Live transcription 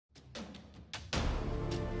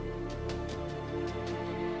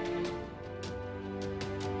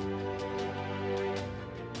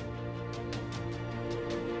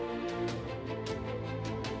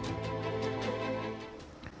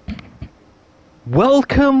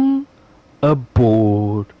Welcome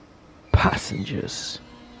aboard, passengers.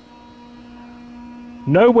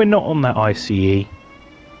 No, we're not on that ICE.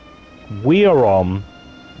 We are on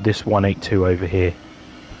this 182 over here.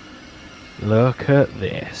 Look at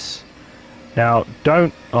this. Now,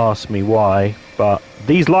 don't ask me why, but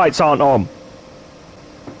these lights aren't on.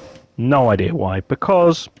 No idea why,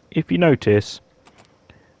 because if you notice,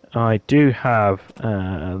 I do have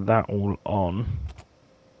that all on.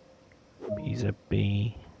 Pizza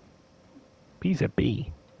B. Pizza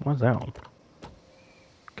B. What's that on?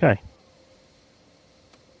 Okay.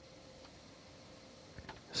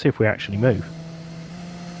 See if we actually move.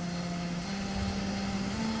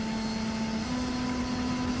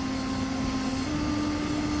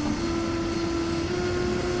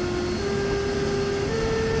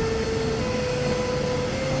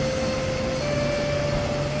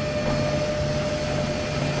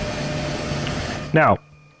 Now,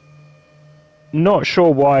 not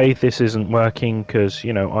sure why this isn't working, because,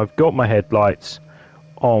 you know, I've got my headlights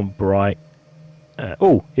on bright.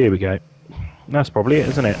 Oh, here we go. That's probably it,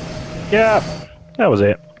 isn't it? Yeah, that was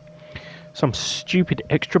it. Some stupid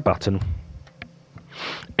extra button.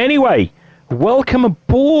 Anyway, welcome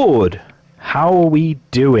aboard. How are we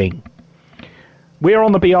doing? We're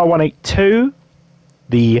on the BR182,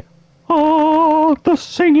 the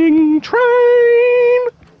singing train.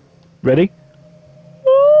 Ready?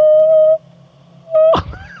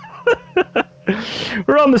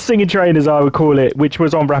 We're on the singing train, as I would call it, which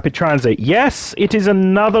was on rapid transit. Yes, it is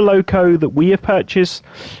another loco that we have purchased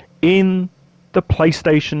in the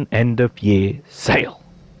PlayStation end of year sale.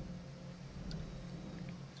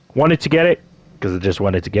 Wanted to get it because I just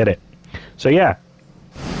wanted to get it. So yeah.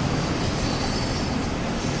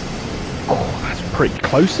 Oh, that's pretty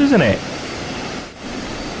close, isn't it?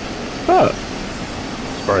 But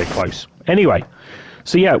it's very close. Anyway,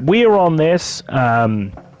 so yeah, we're on this.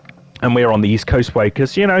 And we're on the East Coast Way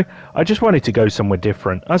because, you know, I just wanted to go somewhere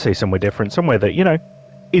different. I say somewhere different, somewhere that, you know,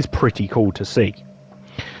 is pretty cool to see.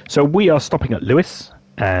 So we are stopping at Lewis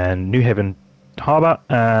and New Haven Harbour,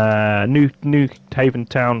 New Haven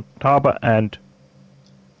Town Harbour, and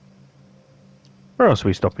where else are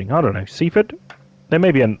we stopping? I don't know, Seaford? There may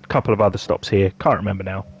be a couple of other stops here, can't remember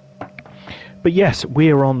now. But yes,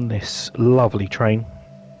 we're on this lovely train.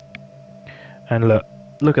 And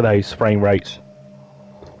look at those frame rates.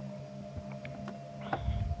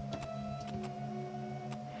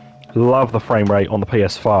 Love the frame rate on the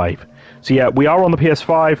PS5. So yeah, we are on the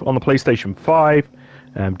PS5, on the PlayStation 5.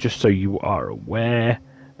 Just so you are aware,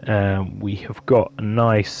 we have got a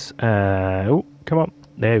nice... oh, come on.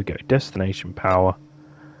 There we go. Destination power.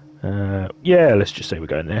 Yeah, let's just say we're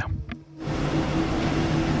going there.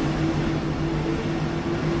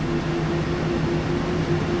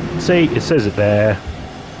 See, it says it there.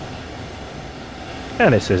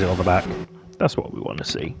 And it says it on the back. That's what we want to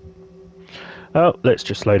see. Oh, let's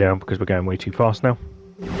just slow down because we're going way too fast now.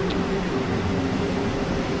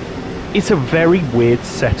 It's a very weird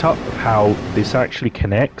setup of how this actually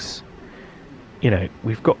connects. You know,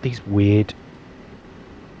 we've got these weird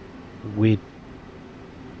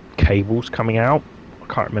cables coming out. I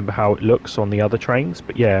can't remember how it looks on the other trains,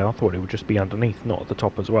 but yeah, I thought it would just be underneath, not at the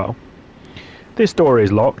top as well. This door is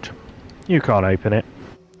locked. You can't open it.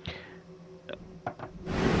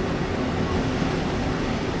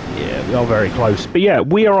 Yeah, we are very close. But yeah,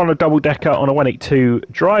 we are on a double-decker on a 182,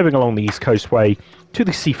 driving along the East Coast Way to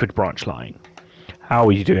the Seaford branch line. How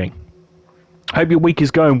are you doing? Hope your week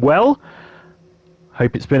is going well.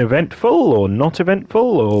 Hope it's been eventful or not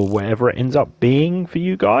eventful or whatever it ends up being for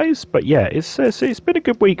you guys. But yeah, it's been a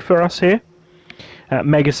good week for us here at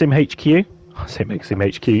Megasim HQ. I say Megasim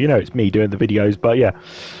HQ, you know it's me doing the videos, but yeah.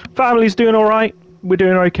 Family's doing alright. We're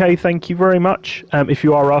doing okay, thank you very much. If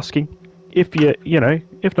you are asking. If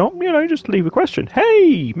if not, just leave a question.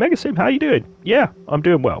 Hey, Megasim, how you doing? Yeah, I'm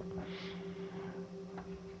doing well.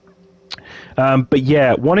 But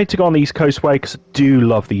yeah, wanted to go on the East Coast Way because I do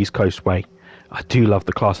love the East Coast Way. I do love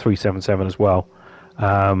the Class 377 as well.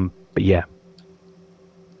 But yeah.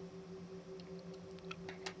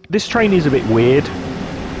 This train is a bit weird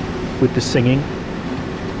with the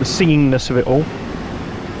singingness of it all.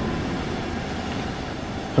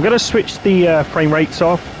 I'm going to switch the frame rates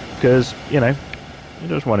off. Because, I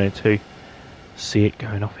just wanted to see it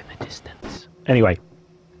going off in the distance. Anyway.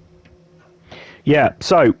 Yeah,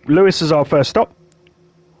 so, Lewis is our first stop.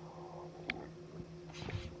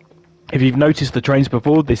 If you've noticed the trains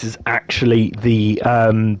before, this is actually the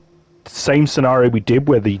same scenario we did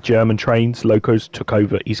where the German trains, locos, took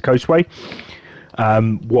over East Coast Way.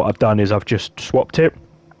 What I've done is I've just swapped it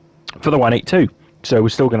for the 182. So we're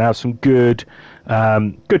still going to have some good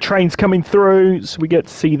Good trains coming through, so we get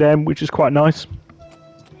to see them, which is quite nice.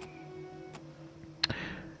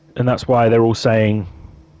 And that's why they're all saying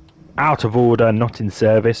out of order, not in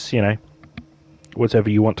service, you know, whatever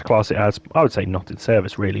you want to class it as. I would say not in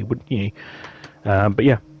service, really, wouldn't you? But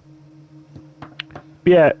yeah.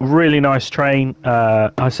 Yeah, really nice train.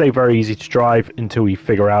 I say very easy to drive until you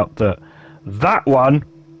figure out that that one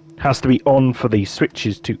has to be on for the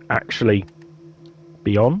switches to actually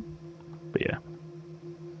be on. But yeah.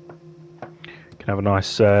 Can have a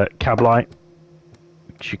nice cab light,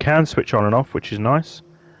 which you can switch on and off, which is nice.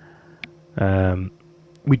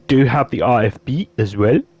 We do have the RFB as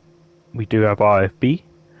well. We do have RFB.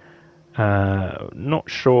 Not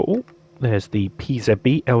sure. Oh, there's the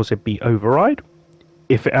PZB, LZB override.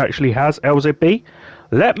 If it actually has LZB,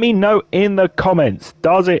 let me know in the comments.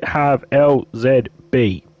 Does it have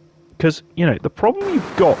LZB? Because, you know, the problem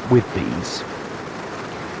you've got with these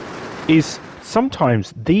is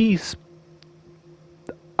sometimes these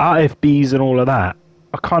RFBs and all of that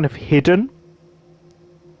are kind of hidden.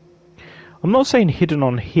 I'm not saying hidden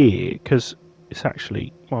on here, because it's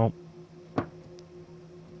actually, well...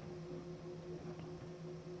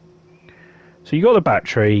 So you got the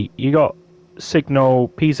battery, you got signal,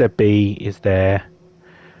 PZB is there.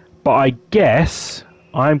 But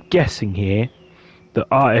I'm guessing here, that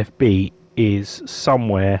RFB is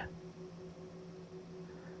somewhere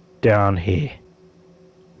down here.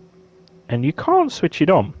 And you can't switch it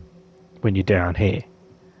on when you're down here.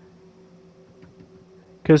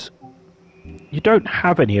 Because you don't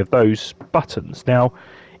have any of those buttons. Now,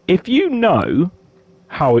 if you know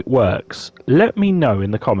how it works, let me know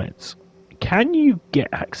in the comments. Can you get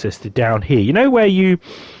access to down here? You know where you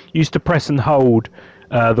used to press and hold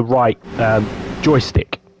the right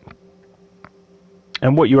joystick?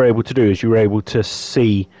 And what you were able to do is you were able to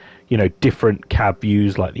see, you know, different cab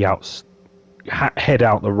views, like the head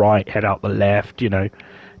out the right, head out the left, you know,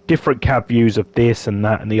 different cab views of this and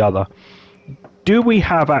that and the other. Do we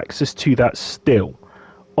have access to that still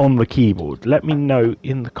on the keyboard? Let me know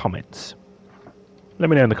in the comments. Let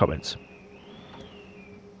me know in the comments.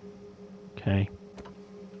 Okay.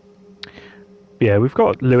 Yeah, we've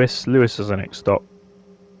got Lewis. Lewis is the next stop.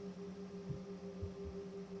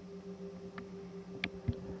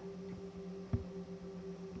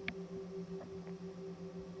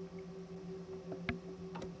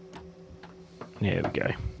 There we go.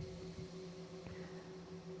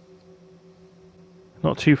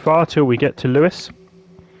 Not too far till we get to Lewis.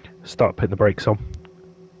 Start putting the brakes on.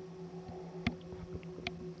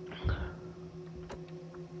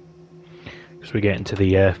 Because we get into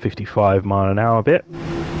the 55 mile an hour bit.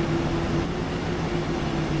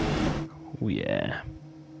 Oh yeah.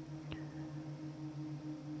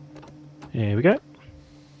 Here we go.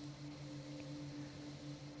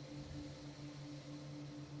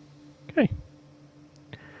 Okay.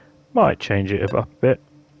 Might change it up a bit.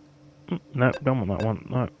 No, don't want that one.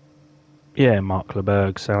 No. Yeah,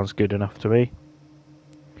 Markleberg sounds good enough to me.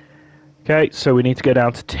 Okay, so we need to go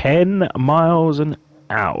down to 10 miles an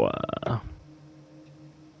hour.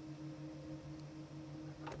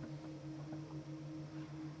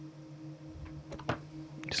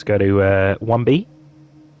 Just go to 1B.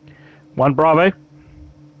 1 Bravo.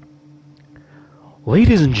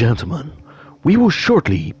 Ladies and gentlemen, we will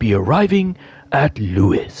shortly be arriving at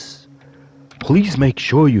Lewis. Please make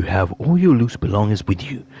sure you have all your loose belongings with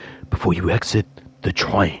you before you exit the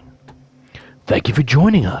train. Thank you for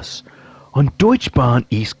joining us on Deutsche Bahn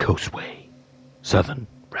East Coastway, Southern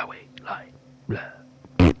Railway Line. Blah.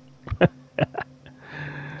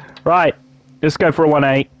 Right, let's go for a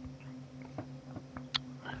 1A.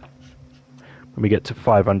 When we get to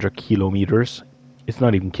 500 kilometers, it's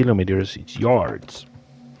not even kilometers, it's yards.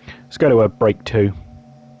 Let's go to a break 2.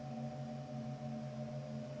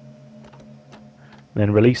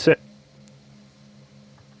 Then release it.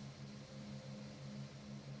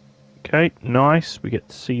 Okay, nice. We get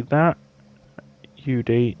to see that. UD,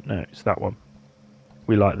 no, it's that one.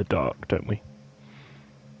 We like the dark, don't we?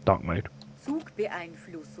 Dark mode.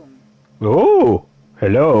 Zugbeeinflussung. Oh,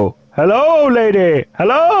 hello. Hello, lady.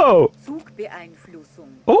 Hello.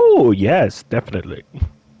 Zugbeeinflussung. Oh, yes, definitely.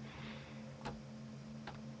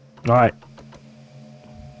 Right.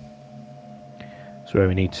 So where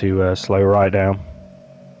we need to slow right down.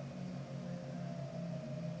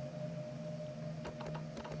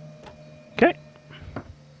 Okay.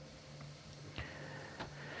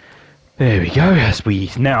 There we go, as we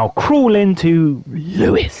now crawl into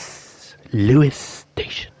Lewis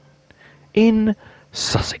Station in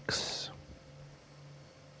Sussex.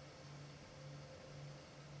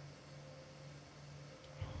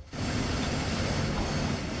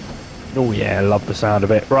 Oh yeah, I love the sound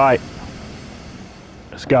of it. Right.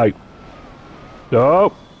 Let's go.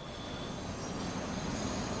 Oh.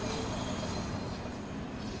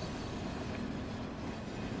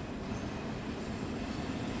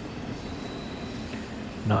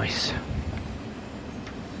 Nice.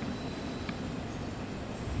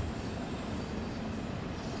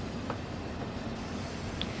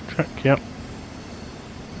 Track, yep.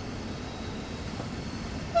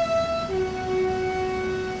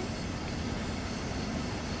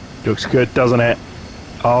 Looks good, doesn't it?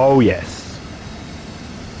 Oh, yes.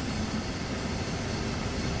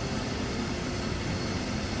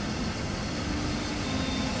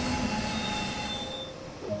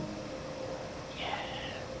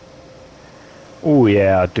 Oh,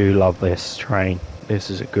 yeah, I do love this train. This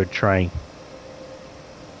is a good train.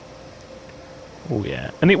 Oh,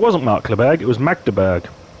 yeah. And it wasn't Markleberg, it was Magdeburg.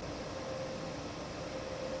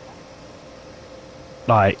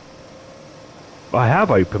 Like, I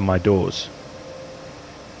have opened my doors.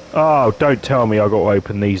 Oh, don't tell me I got to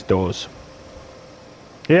open these doors.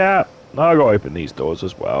 Yeah, I got to open these doors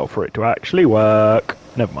as well for it to actually work.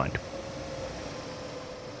 Never mind.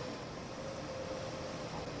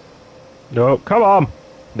 No, come on.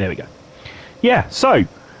 There we go. Yeah, so,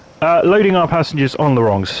 loading our passengers on the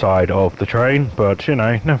wrong side of the train, but, you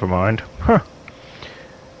know, never mind.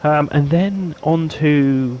 And then on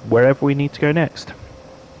to wherever we need to go next.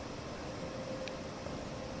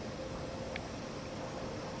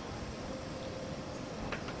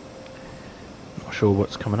 Not sure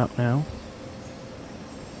what's coming up now.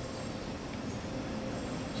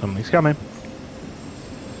 Something's coming.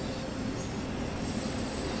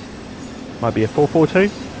 Might be a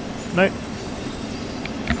 442? No.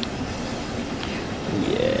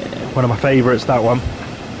 Yeah, one of my favourites, that one.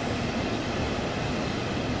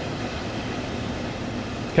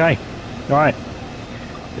 Okay, right.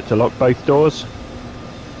 Get to lock both doors.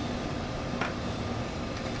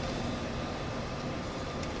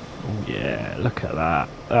 Oh yeah, look at that.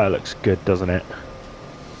 That looks good, doesn't it?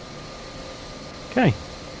 Okay.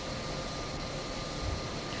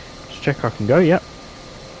 Let's check I can go, yep.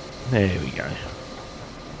 There we go.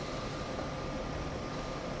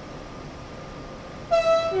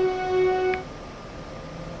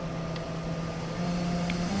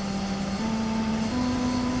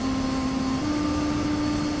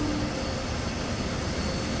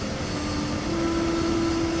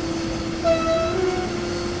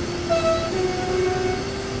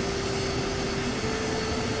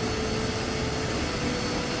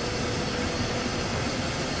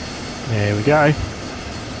 There we go.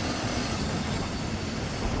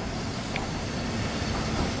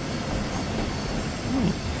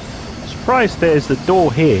 Surprised there's a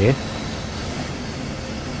door here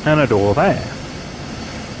and a door there.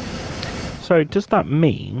 So does that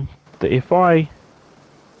mean that if I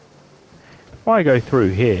go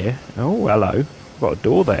through here, oh hello, got a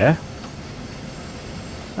door there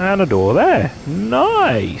and a door there.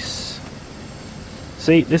 Nice.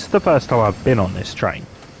 See, this is the first time I've been on this train,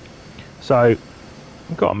 so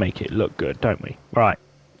we've got to make it look good, don't we? Right,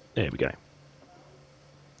 there we go.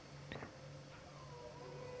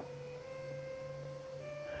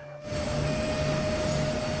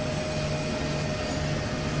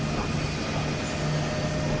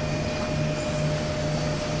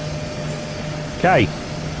 Okay,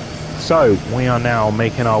 so we are now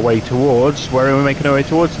making our way towards, where are we making our way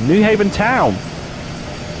towards? New Haven Town.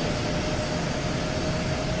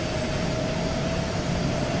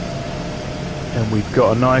 And we've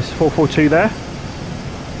got a nice 442 there.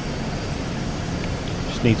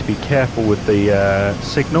 Just need to be careful with the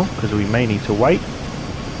signal, because we may need to wait.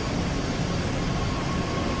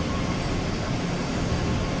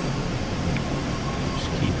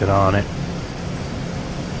 Just keep an eye on it.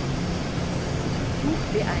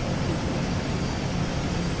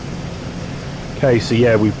 Okay, so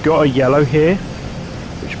yeah, we've got a yellow here,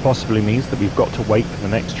 which possibly means that we've got to wait for the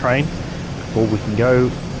next train before we can go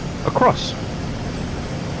across.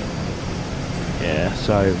 Yeah,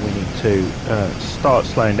 so we need to start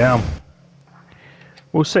slowing down.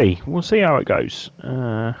 We'll see how it goes.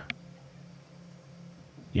 Yeah,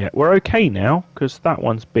 we're okay now, because that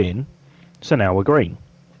one's been, so now we're green.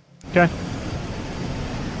 Okay,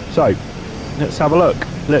 so let's have a look.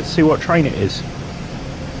 Let's see what train it is.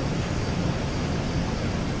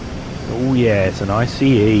 Oh yeah, it's an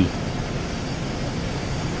ICE.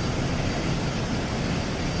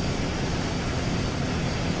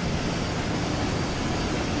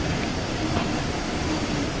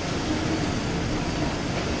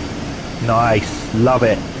 Nice, love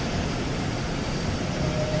it.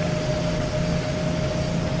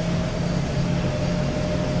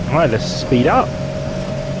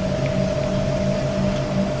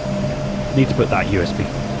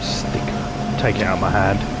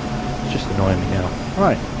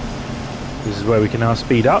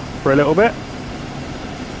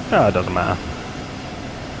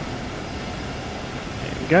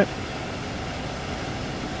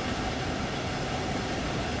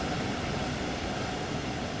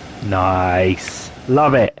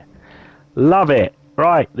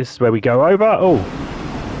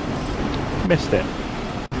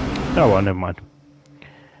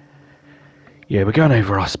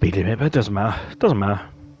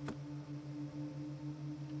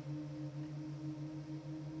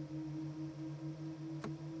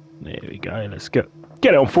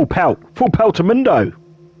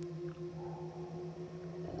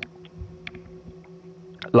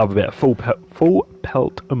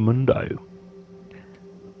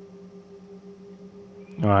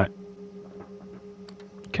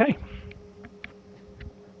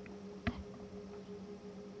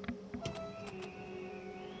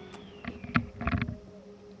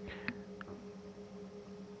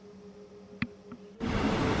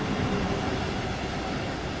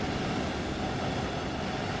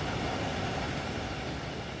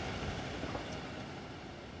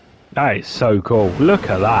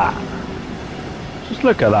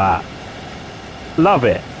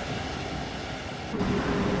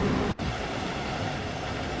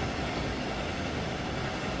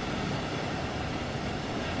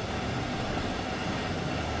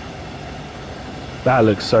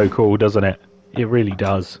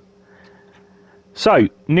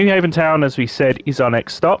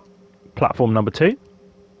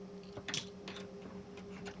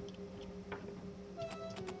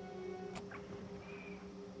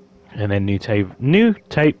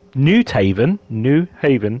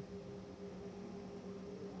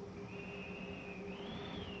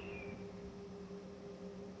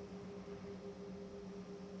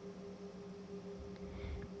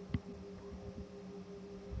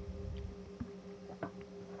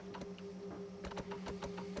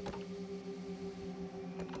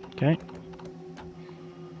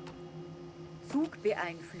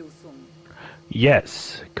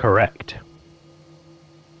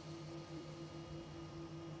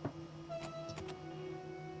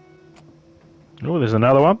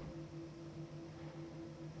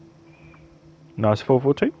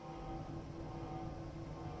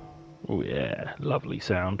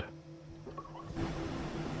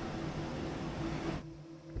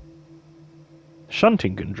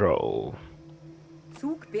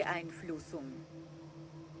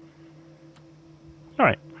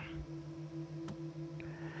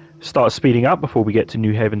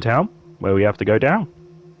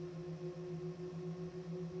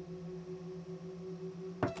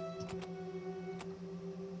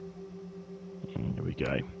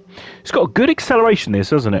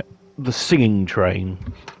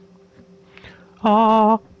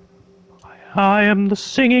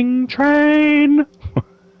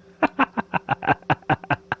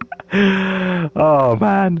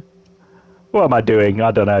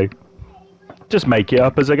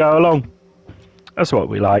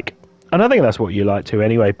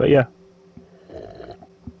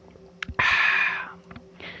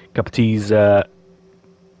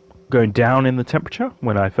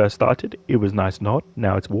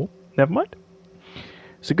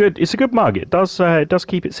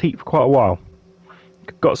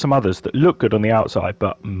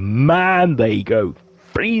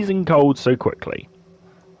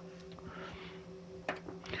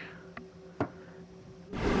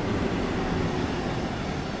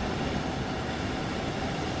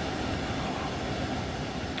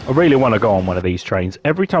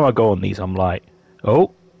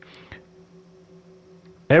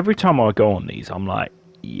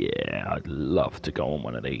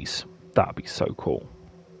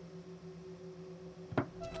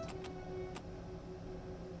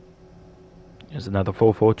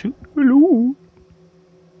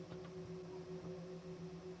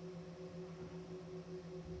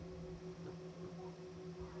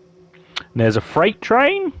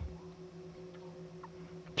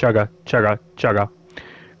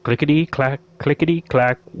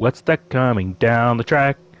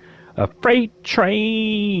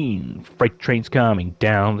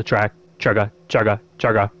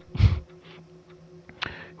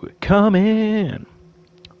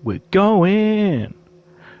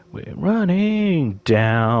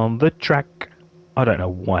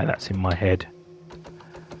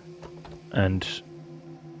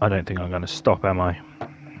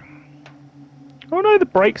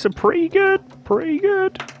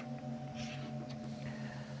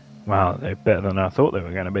 Wow, they're better than I thought they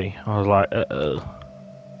were going to be. I was like, uh-oh.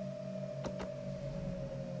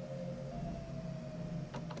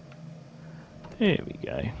 Here we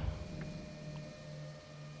go.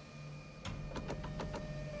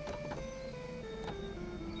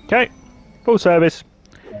 Okay, full service.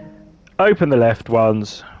 Open the left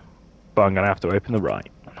ones, but I'm going to have to open the right.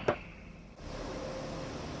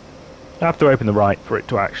 I have to open the right for it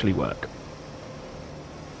to actually work.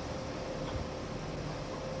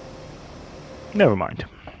 Never mind.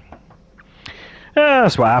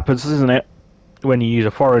 That's what happens, isn't it? When you use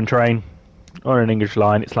a foreign train on an English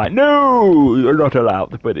line, it's like, no, you're not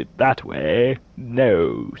allowed to put it that way.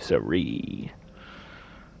 No, sirree.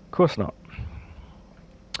 Of course not.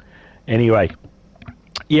 Anyway,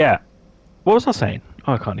 yeah. What was I saying?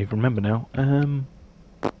 Oh, I can't even remember now.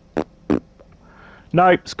 No,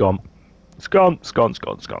 it's gone. It's gone. It's gone. It's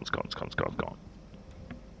gone. It's gone. It's gone. It's gone. It's gone. It's gone.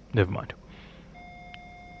 Never mind.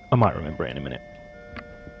 I might remember it in a minute.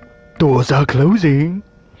 Doors are closing.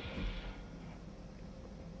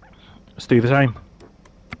 Let's do the same.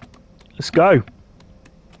 Let's go.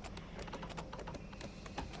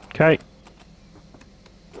 Okay.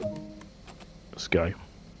 Let's go.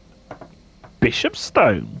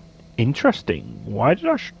 Bishopstone. Interesting. Why did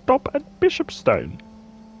I stop at Bishopstone?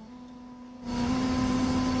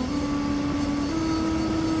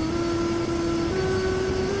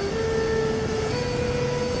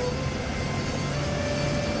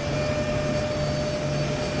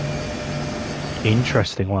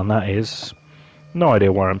 Interesting one that is. No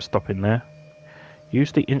idea why I'm stopping there.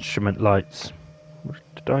 Use the instrument lights. What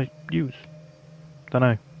did I use? Don't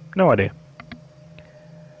know. No idea.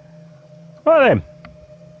 Well then.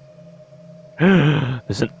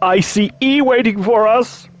 There's an ICE waiting for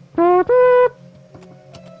us.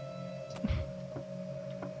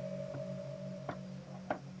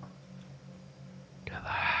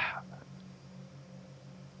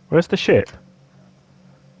 Where's the ship?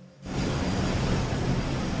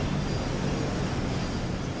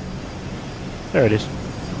 There it is.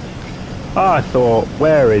 I thought,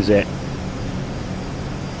 where is it?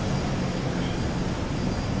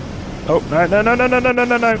 Oh, no, no, no, no, no, no, no,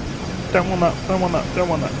 no, no. Don't want that, don't want that, don't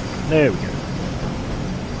want that. There we go.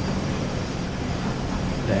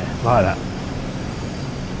 There, like that.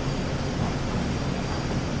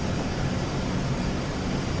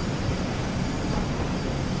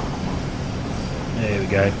 There we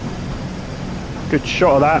go. Good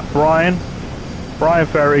shot of that, Brian. Brian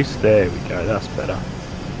Ferries. There we go, that's better.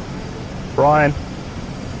 Brian.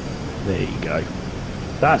 There you go.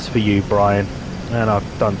 That's for you, Brian. And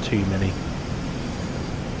I've done too many.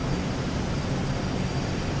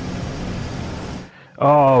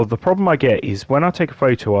 Oh, the problem I get is when I take a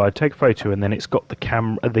photo and then it's got the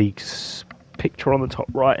camera, the picture on the top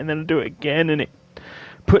right, and then I do it again and it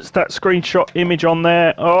puts that screenshot image on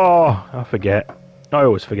there. Oh, I forget. I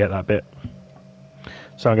always forget that bit.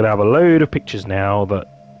 So I'm going to have a load of pictures now that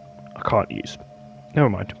I can't use. Never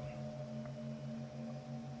mind.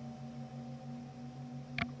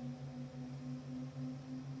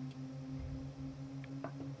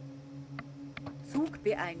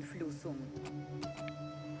 Zugbeeinflussung.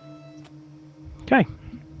 Okay.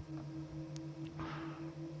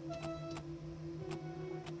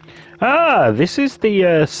 Ah, this is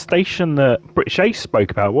the station that British Ace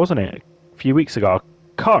spoke about, wasn't it? A few weeks ago.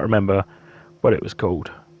 I can't remember what it was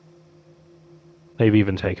called. They've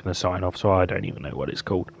even taken the sign off, so I don't even know what it's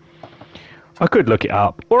called. I could look it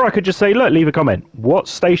up, or I could just say, look, leave a comment. What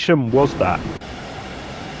station was that?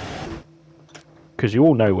 Because you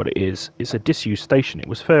all know what it is. It's a disused station. It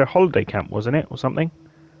was for a holiday camp, wasn't it, or something?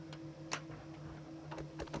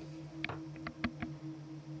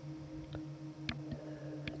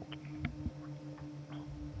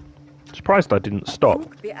 Surprised I didn't stop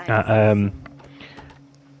at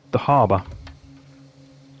the harbour.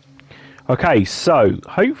 Okay, so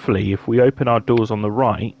hopefully if we open our doors on the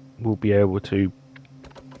right, we'll be able to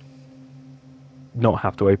not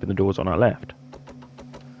have to open the doors on our left.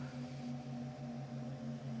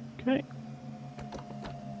 Okay.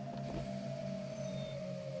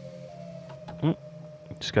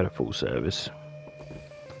 Just go to full service.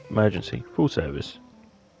 Emergency, full service.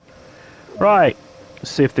 Right,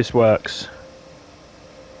 let's see if this works.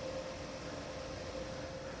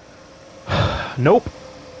 Nope.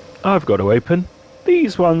 I've got to open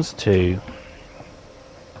these ones too.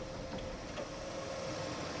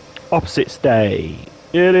 Opposites day.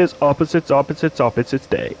 It is opposites, opposites, opposites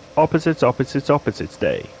day. Opposites, opposites, opposites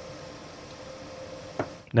day.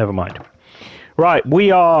 Never mind. Right,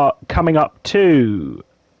 we are coming up to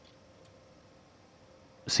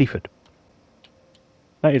Seaford.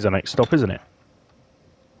 That is our next stop, isn't it?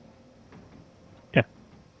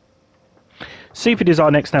 Seaford is our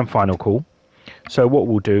next and final call. So what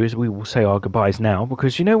we'll do is we will say our goodbyes now,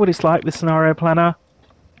 because you know what it's like, the scenario planner?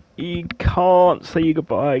 You can't say your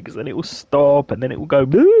goodbye because then it will stop and then it will go,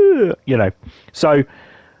 you know. So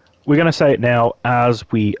we're going to say it now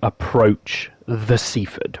as we approach the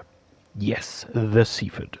Seaford. Yes, the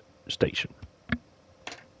Seaford station.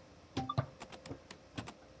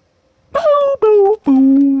 Boo, boo,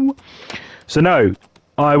 boo. So no,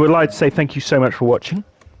 I would like to say thank you so much for watching.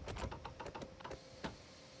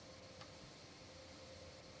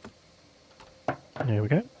 There we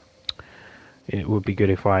go. It would be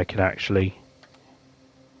good if I could actually...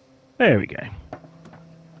 There we go.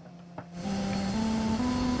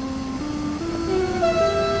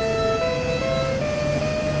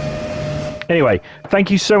 Anyway,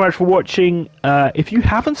 thank you so much for watching. If you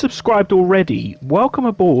haven't subscribed already, welcome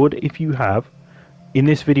aboard if you have. In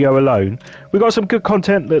this video alone, we've got some good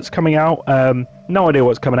content that's coming out. No idea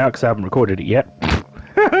what's coming out because I haven't recorded it yet.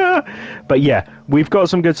 But yeah, we've got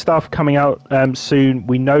some good stuff coming out soon.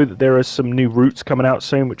 We know that there are some new routes coming out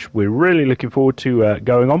soon, which we're really looking forward to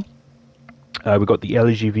going on. We've got the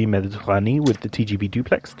LGV Méditerranée with the TGV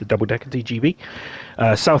duplex, the double-decker TGV.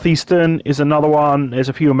 Southeastern is another one. There's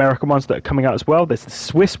a few American ones that are coming out as well. There's the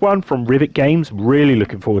Swiss one from Rivet Games. Really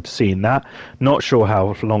looking forward to seeing that. Not sure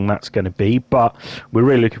how long that's going to be, but we're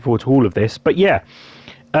really looking forward to all of this. But yeah,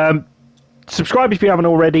 subscribe if you haven't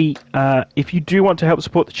already. If you do want to help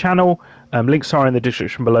support the channel, links are in the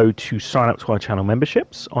description below to sign up to our channel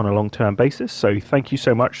memberships on a long-term basis. So thank you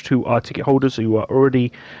so much to our ticket holders who are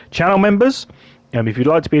already channel members. If you'd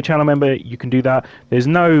like to be a channel member, you can do that. There's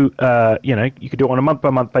no, you know, you can do it on a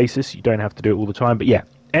month-by-month basis. You don't have to do it all the time. But yeah,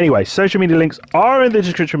 anyway, social media links are in the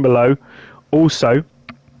description below. Also,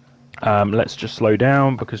 let's just slow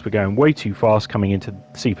down because we're going way too fast coming into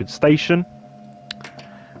Seaford Station.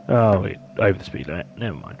 Oh, wait, over the speed limit.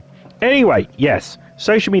 Never mind. Anyway, yes,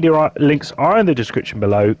 social media links are in the description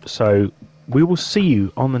below, so we will see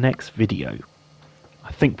you on the next video.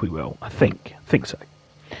 I think we will. I think so.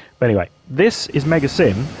 But anyway, this is Mega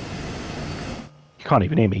Sim. You can't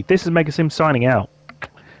even hear me. This is Mega Sim signing out.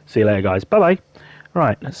 See you later, guys. Bye-bye.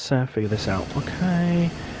 Right, let's figure this out. Okay,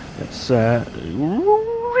 let's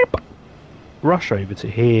rush over to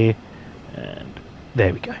here, and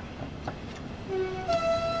there we go.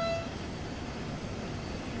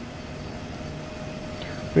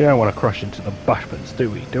 We don't want to crash into the buffers, do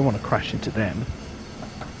we? Don't want to crash into them.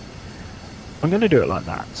 I'm going to do it like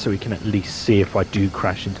that, so we can at least see if I do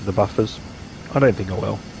crash into the buffers. I don't think I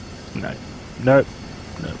will. No. No.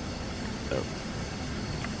 No. No.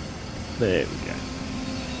 There we go.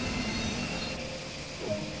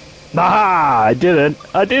 Ah! I didn't!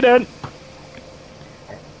 I didn't!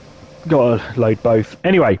 Gotta load both.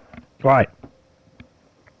 Anyway, right.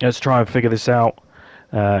 Let's try and figure this out.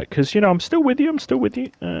 Because, you know, I'm still with you.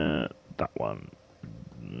 That one.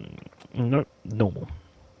 No, normal.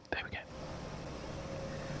 There we go.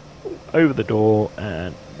 Over the door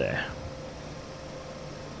and there.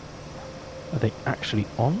 Are they actually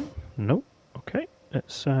on? Nope. Okay.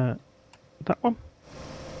 Let's, that one.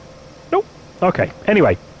 Nope. Okay.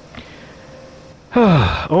 Anyway.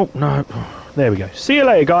 Oh, no. There we go. See you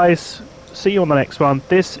later, guys. See you on the next one.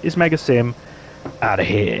 This is Mega Sim. Out of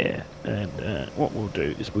here. And what we'll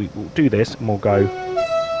do is we will do this and we'll go.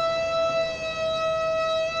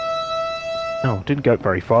 Oh, didn't go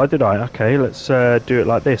very far, did I? Okay, let's do it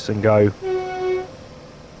like this and go.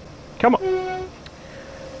 Come on.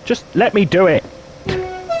 Just let me do it.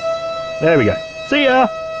 There we go. See ya.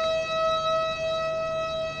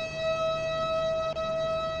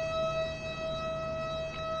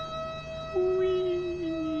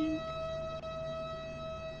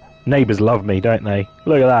 Neighbours love me, don't they?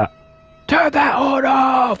 Look at that. Turn that horn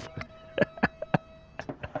off!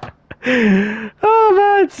 Oh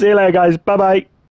man, see you later guys, bye bye.